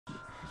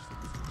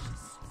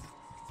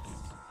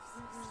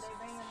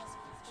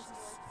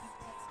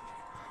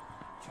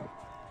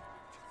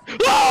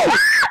Oh!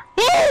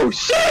 Oh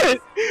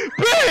shit!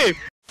 Babe!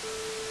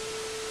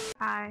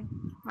 Hi,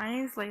 my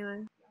name is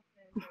Layla.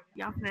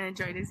 Y'all finna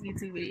enjoy this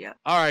YouTube video.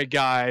 Alright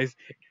guys,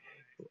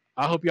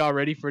 I hope y'all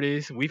ready for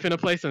this. We finna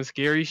play some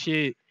scary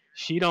shit.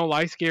 She don't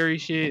like scary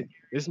shit.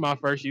 This is my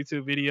first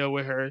YouTube video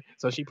with her,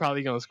 so she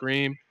probably gonna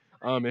scream.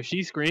 If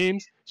she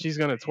screams, she's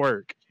gonna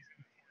twerk.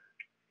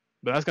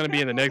 But that's gonna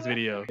be in the next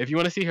video. If you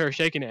wanna see her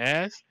shaking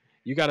ass,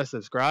 you gotta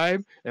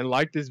subscribe and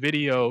like this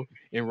video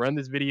and run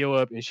this video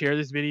up and share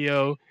this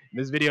video.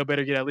 This video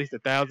better get at least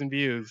 1,000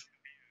 views,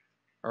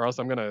 or else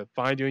I'm gonna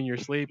find you in your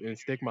sleep and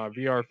stick my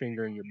VR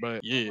finger in your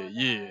butt.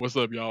 Yeah. What's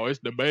up, y'all? It's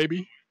the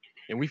baby,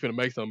 and we finna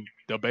make some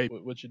debate.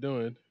 What you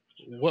doing?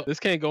 What? This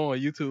can't go on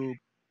YouTube.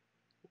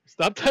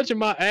 Stop touching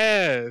my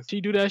ass.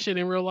 She do that shit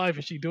in real life,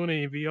 and she doing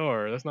it in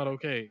VR. That's not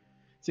okay.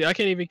 See, I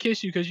can't even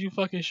kiss you because you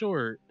fucking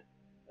short.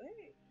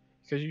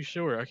 Because you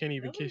short, I can't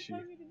even kiss you.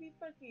 Me to be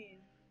fucking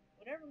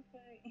whatever the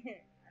fuck.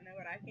 I know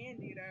what I can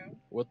do though.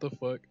 What the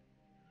fuck?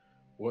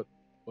 What?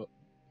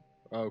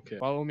 Okay.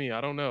 Follow me. I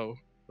don't know.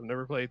 I've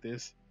never played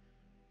this.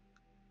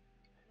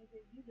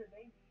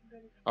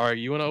 Alright,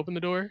 you want to open the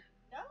door?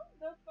 No,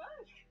 the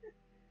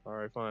fuck?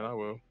 Alright, fine, I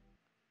will.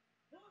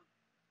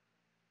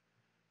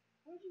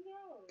 Where'd you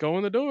go? Go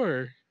in the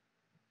door.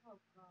 Oh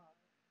god.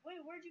 Wait,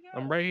 where'd you go?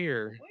 I'm right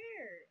here. Where?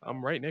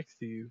 I'm right next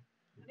to you.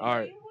 Nigga,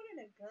 Alright. you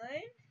wanted a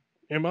gun?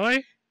 Am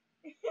I?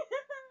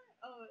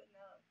 Oh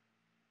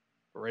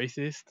no.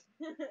 Racist?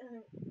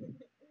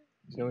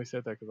 She only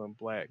said that because I'm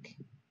black.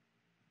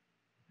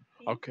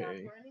 Can Okay.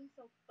 You stop running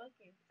so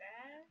fucking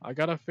fast? I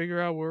gotta figure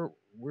out where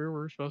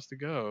we're supposed to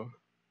go.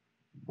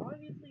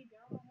 Obviously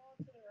down the hall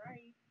to the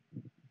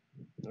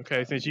right.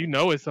 Okay, since you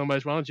know it so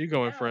much, why don't you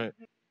go in front?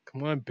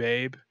 Come on,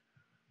 babe.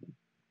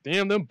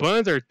 Damn, them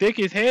buns are thick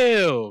as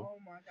hell. Oh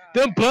my god.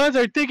 Them buns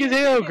are thick as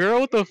hell, girl.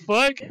 What the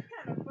fuck? It's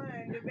kind of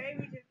fun. The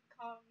baby just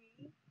called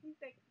me. He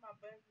thinks my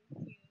buns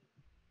is cute.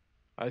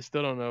 I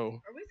still don't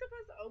know. Are we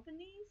supposed to open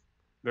these?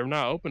 They're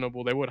not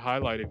openable. They would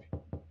highlight it.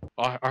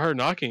 I heard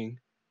knocking.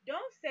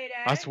 Don't say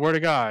that. I swear to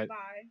God. Bye.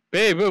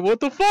 Babe, what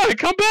the fuck?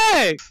 Come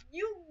back!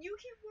 You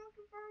keep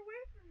walking far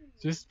away from me.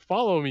 Just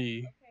follow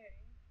me.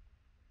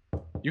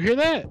 Okay. You hear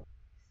that?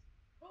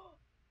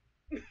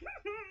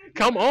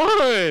 Come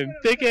on,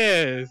 thick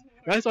ass.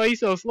 That's why you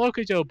so slow,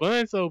 cause your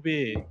bun's so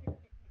big.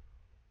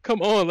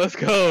 Come on, let's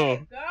go.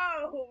 Hey,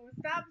 go.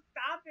 Stop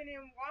stopping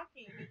and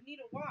walking. You need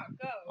to walk.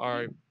 Go.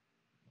 Alright.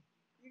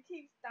 You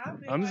keep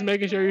stopping. I'm just like,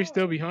 making sure you're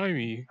still go. behind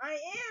me. I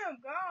am.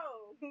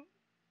 Go.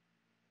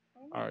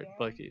 Alright,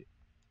 fuck it.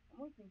 I'm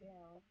looking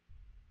down.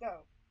 Go.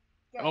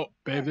 Oh,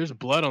 babe, there's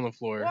blood on the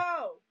floor.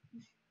 Whoa.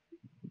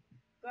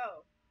 Go.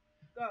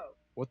 Go.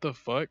 What the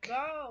fuck?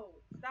 Go.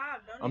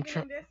 Stop. Don't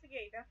even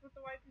investigate. That's what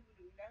the white people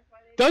do. That's why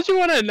they Don't you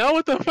want to know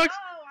what the fuck?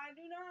 No, I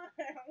do not.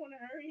 I want to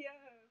hurry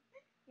up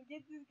and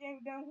get this game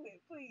done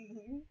with,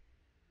 please.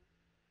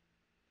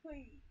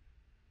 Please.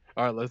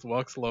 Alright, let's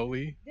walk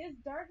slowly. It's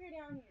darker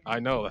down here. I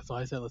know, that's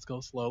why I said let's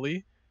go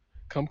slowly.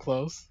 Come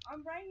close.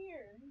 I'm right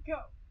here. Go.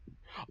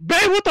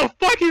 Babe, what the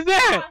fuck is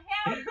that?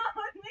 Oh, hell no,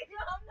 nigga,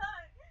 I'm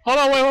not. Hold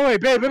on,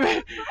 wait, babe.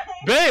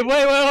 Babe,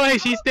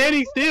 wait. She's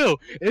standing still.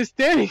 It's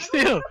standing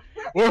still.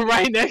 We're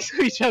right next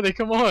to each other.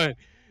 Come on.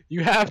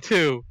 You have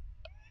to.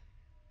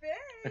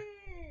 Babe.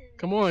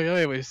 Come on,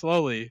 wait,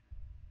 slowly.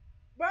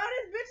 Bro,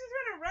 this bitch is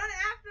gonna run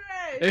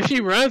after us. If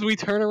she runs, we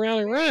turn around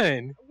and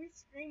run. We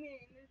screaming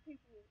and there's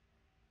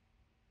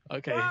people.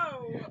 Okay.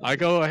 Bro. I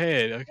go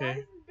ahead, okay. Why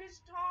is this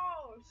bitch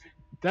tall?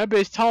 That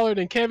bitch taller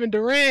than Kevin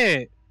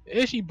Durant.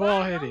 Is she Bro,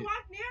 bald don't headed?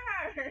 walk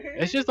near her.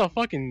 It's just a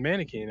fucking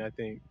mannequin, I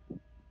think.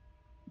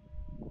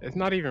 It's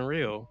not even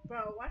real.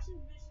 Bro, watch this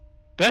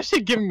bitch. That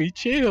shit giving me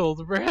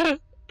chills, bruh.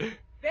 Babe.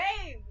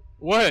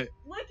 What?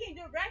 Looking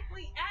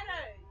directly at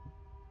us.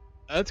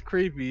 That's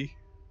creepy.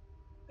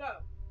 Go.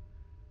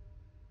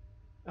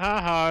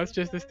 Haha, it's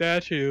just a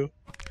statue.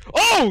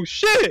 Oh,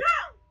 shit!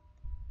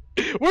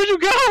 Where'd you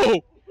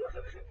go?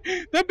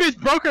 That bitch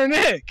broke her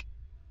neck.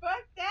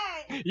 Fuck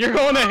that. You're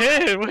going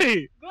ahead.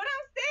 Wait. Go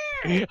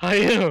downstairs. I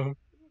am.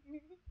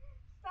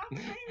 Stop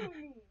playing with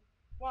me.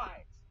 Watch.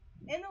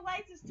 And the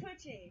lights is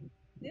twitching.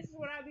 This is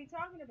what I be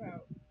talking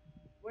about.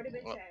 Where the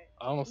bitch at?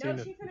 I don't see No,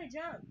 it. she's gonna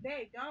jump.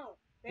 Babe, don't.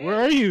 Babe. Where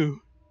are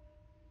you?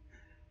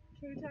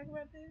 Can we talk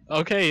about this?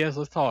 Okay, yes,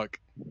 let's talk.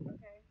 Okay.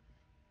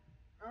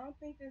 I don't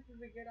think this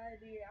is a good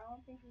idea. I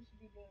don't think we should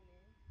be doing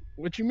this.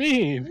 What you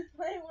mean? Just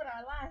playing with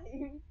our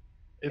lives.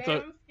 It's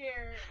Babe, I'm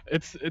scared.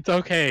 it's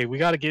okay. We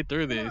gotta get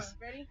through this. Come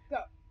on, ready? Go.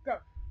 Go.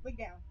 Look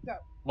down. Go.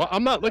 Well,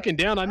 I'm not looking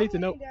down. I need to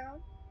know.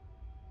 Down.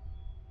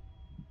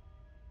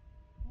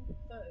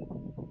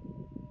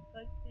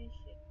 Fuck this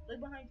shit. Look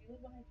behind you.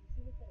 Look behind you.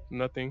 See what's there.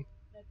 Nothing.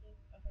 Nothing.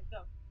 Okay,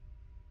 go.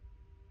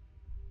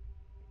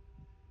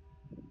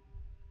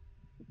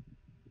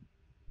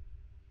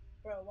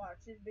 Bro, watch.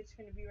 This bitch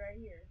gonna be right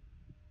here.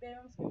 Babe,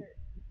 I'm scared.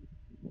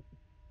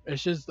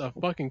 It's just a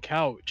fucking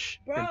couch.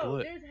 and Bro,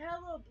 blood. there's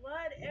hella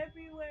blood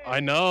everywhere. I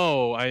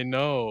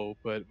know,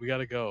 but we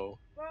gotta go.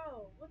 Bro,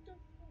 what the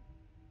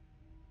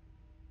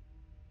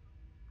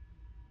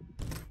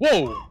fuck?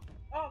 Whoa!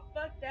 Oh,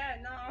 fuck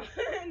that. No.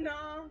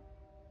 No.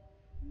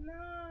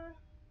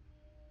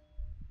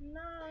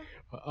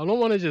 Nah. I don't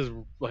want to just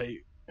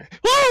like.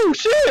 Oh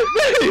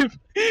shit,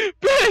 babe,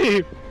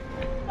 babe!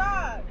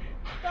 Stop.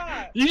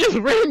 Stop. You just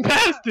ran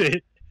past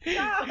it.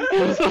 Stop.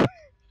 It was a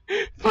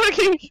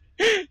fucking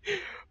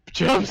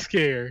jump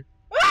scare.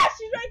 Ah,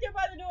 she's right there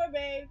by the door,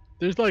 babe.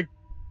 There's just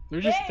Babe,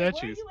 where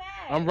statues. you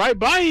at? I'm right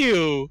by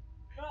you.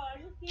 Bro, I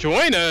just see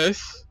Join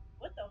us.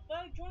 What the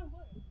fuck? Join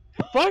what?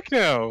 Fuck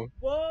no.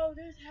 Whoa,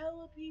 there's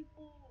hella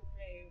people,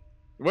 babe.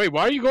 Wait,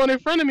 why are you going in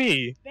front of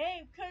me?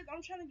 Babe, cause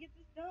I'm trying to get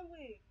this done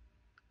with.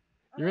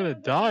 You're gonna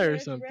die or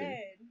something.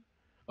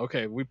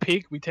 Okay, we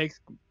peek. We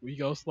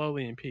go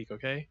slowly and peek.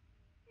 Okay.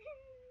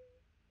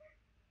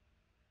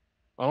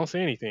 I don't see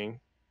anything.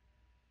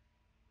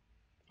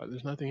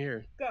 There's nothing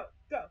here. Go,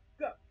 go,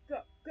 go,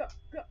 go, go,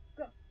 go,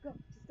 go, go.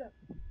 Just go,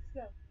 just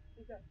go,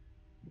 just go.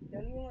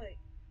 Don't even look.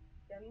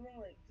 Don't even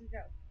look. Just go.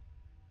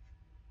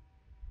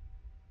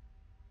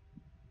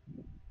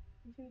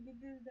 You can get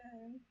this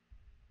done.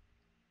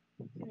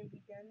 It's gonna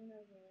be done and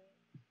over.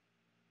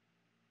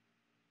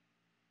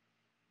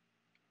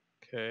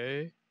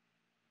 Okay.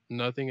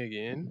 Nothing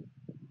again.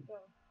 Go.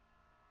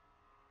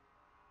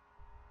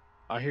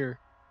 I hear.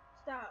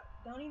 Stop.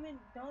 Don't.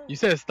 You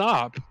said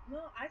stop. No,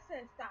 I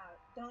said stop.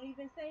 Don't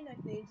even say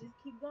nothing. Just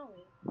keep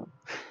going.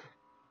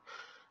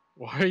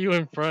 Why are you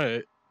in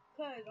front?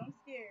 Cause I'm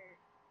scared.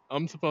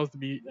 I'm supposed to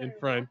be in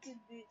front. This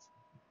bitch.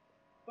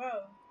 Bro,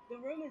 the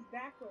room is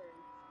backwards.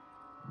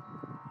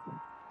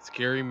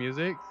 Scary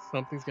music?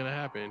 Something's gonna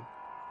happen.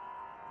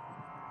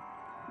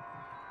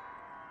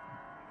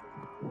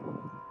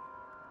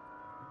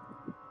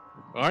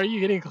 Why are you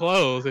getting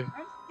close? I'm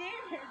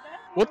scared.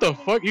 What the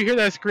fuck? You hear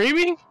that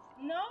screaming?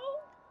 No,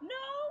 no,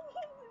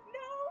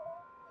 no.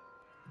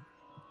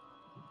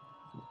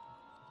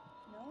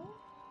 No?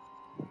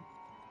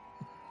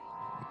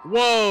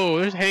 Whoa,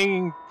 there's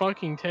hanging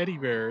fucking teddy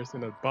bears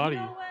in a body.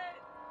 You know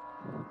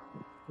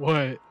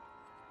What?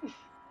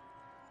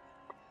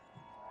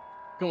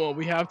 Come on,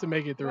 we have to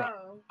make it through.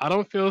 Bro, I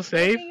don't feel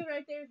safe. that thing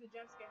right there is a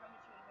jump scare. How much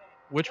you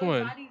bet? Which Those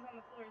one? bodies on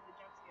the floor is a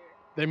jump scare.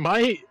 They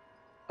might.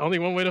 Only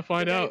one way to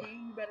find out.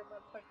 You better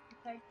protect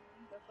me.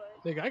 The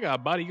fuck? Nigga, I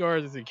got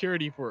bodyguards and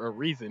security for a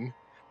reason.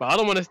 But I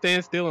don't want to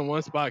stand still in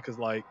one spot because,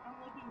 like. I'm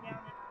looking down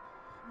at them.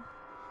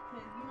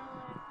 Because you know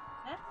what?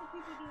 That's what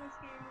people do in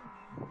scary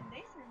movies. And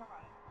they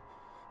survive.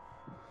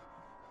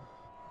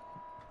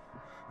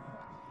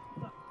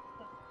 What the fuck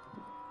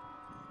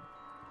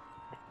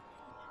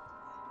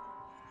is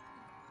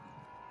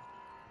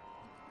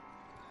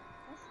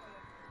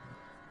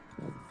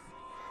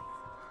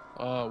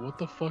that? What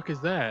the fuck is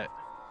that?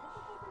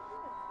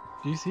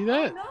 Do you see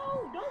that? Oh,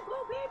 no, don't go,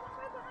 babe. I'm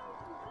right behind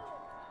you. Go.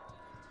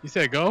 You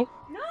said go?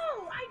 No,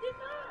 I did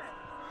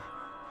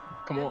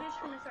not. Come on. That bitch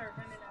finna start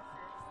running after.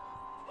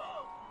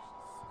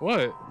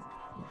 What?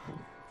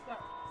 Go.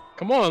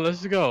 Come on, let's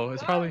just go.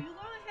 It's Go, probably. you go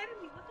ahead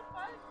of me. What the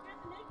fuck? You're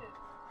the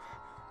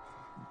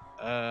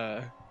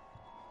nigga.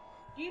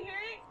 Do you hear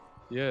it?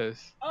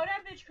 Yes. Oh,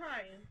 that bitch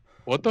crying.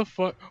 What the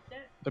fuck?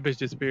 That bitch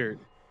disappeared.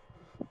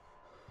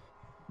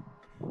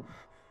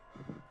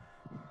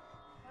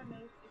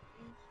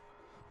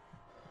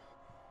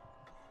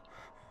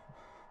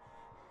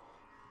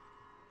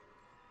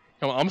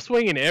 Come on, I'm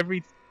swinging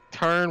every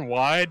turn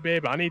wide,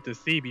 babe. I need to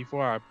see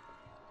before I.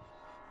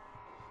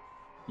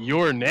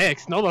 You're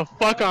next. No, the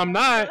fuck I'm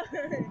not. The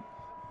fuck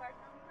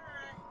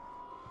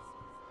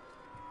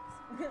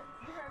I'm not. You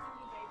heard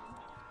me,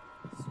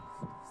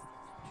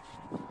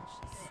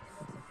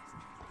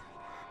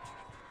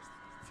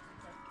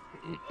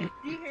 baby.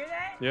 Do you hear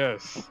that?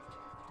 Yes.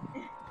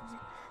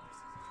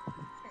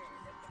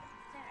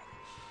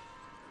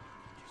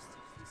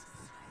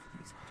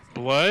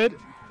 Blood?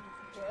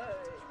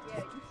 Yeah,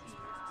 you see it.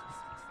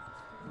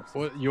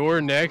 What? You're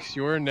next.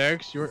 You're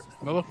next. You're.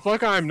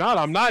 Motherfucker, I'm not.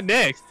 I'm not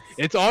next.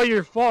 It's all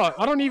your fault.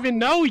 I don't even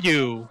know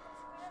you.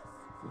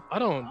 I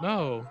don't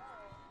know.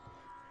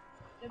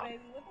 So, baby,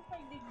 what the fuck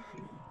did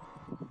you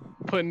do?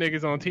 Putting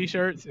niggas on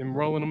t-shirts and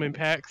rolling them in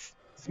packs,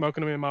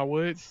 smoking them in my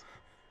woods.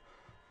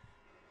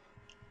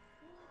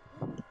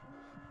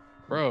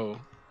 Bro.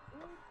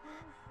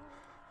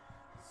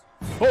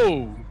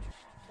 Oh.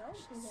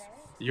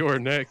 You're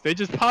next. They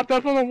just popped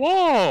up on the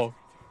wall.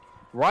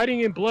 Writing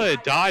in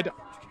blood. Died.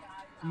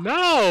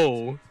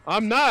 No.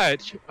 I'm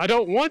not. I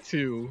don't want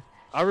to.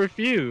 I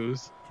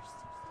refuse.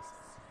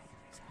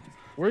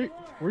 Where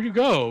you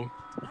go?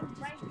 I'm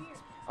right here.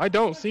 I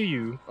don't see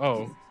you.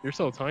 Oh, you're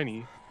so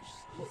tiny.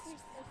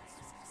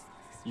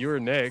 You're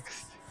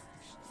next.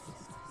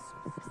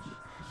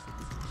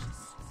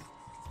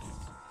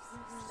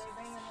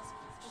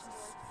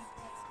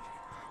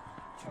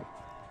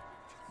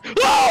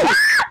 Oh!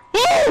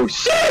 Oh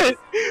shit!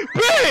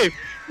 Babe!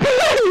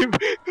 Babe!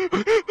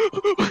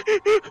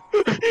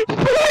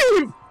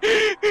 Babe!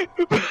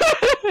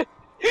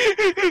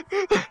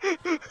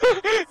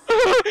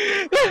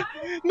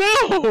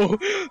 No!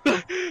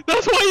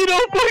 That's why you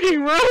don't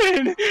fucking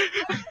run!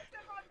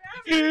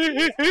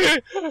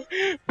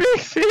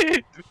 Fix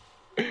it!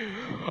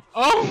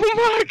 Oh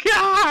my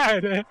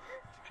god!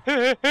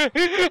 I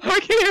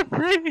can't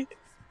breathe!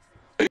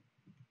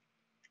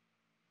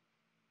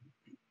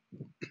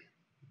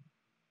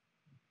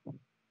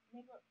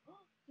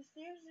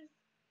 games just.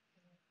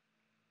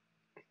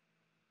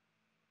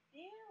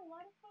 Damn,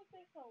 why the fuck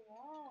they so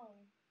long?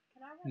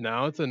 Can I run?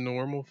 Now it's a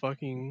normal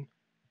fucking.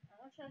 I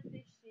don't trust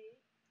this shit.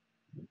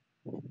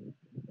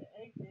 The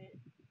exit.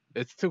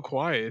 It's too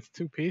quiet. It's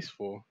too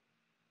peaceful.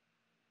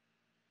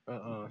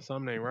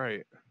 Something ain't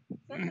right.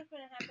 Something's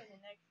gonna happen the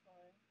next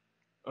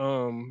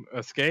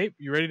Escape.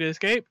 You ready to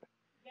escape?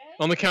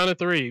 one. On the count of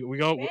 3, we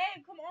go. Babe,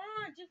 come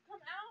on, just come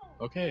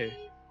out. Okay.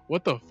 Please.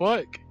 What the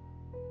fuck?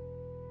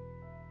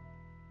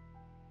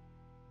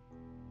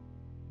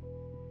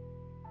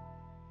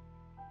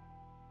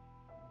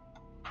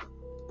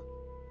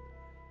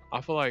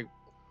 I feel like.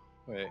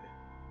 Wait.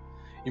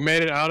 You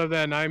made it out of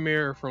that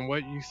nightmare from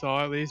what you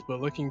saw at least,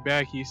 but looking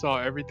back, you saw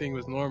everything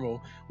was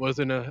normal. Was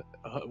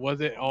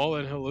it all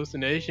an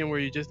hallucination? Were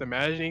you just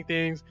imagining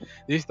things?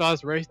 These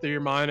thoughts raced through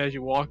your mind as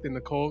you walked in the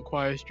cold,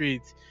 quiet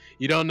streets.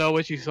 You don't know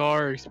what you saw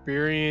or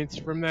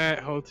experienced from that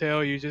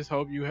hotel. You just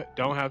hope you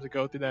don't have to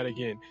go through that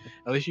again.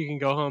 At least you can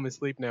go home and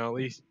sleep now. At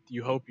least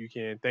you hope you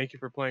can. Thank you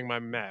for playing my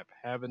map.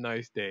 Have a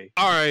nice day.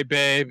 All right,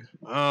 babe.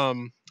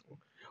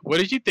 What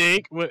did you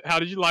think? How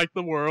did you like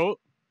the world?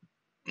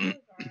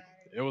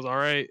 It was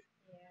alright.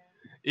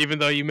 Yeah. Even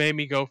though you made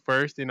me go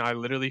first and I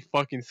literally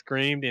fucking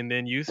screamed and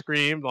then you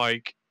screamed,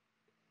 like,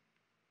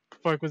 the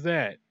fuck was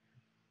that?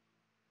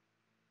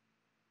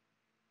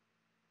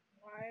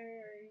 Why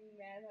are you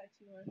mad that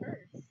you went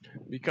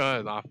first?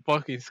 Because I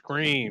fucking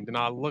screamed and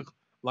I looked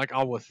like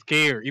I was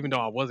scared, even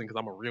though I wasn't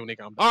because I'm a real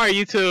nigga. Alright,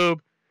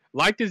 YouTube.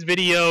 Like this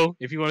video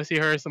if you want to see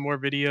her in some more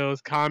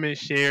videos. Comment,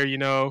 share, you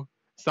know.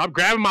 Stop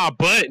grabbing my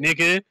butt,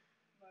 nigga.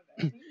 My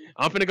bad.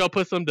 I'm finna go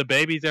put some the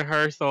babies in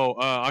her, so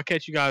I'll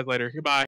catch you guys later. Goodbye.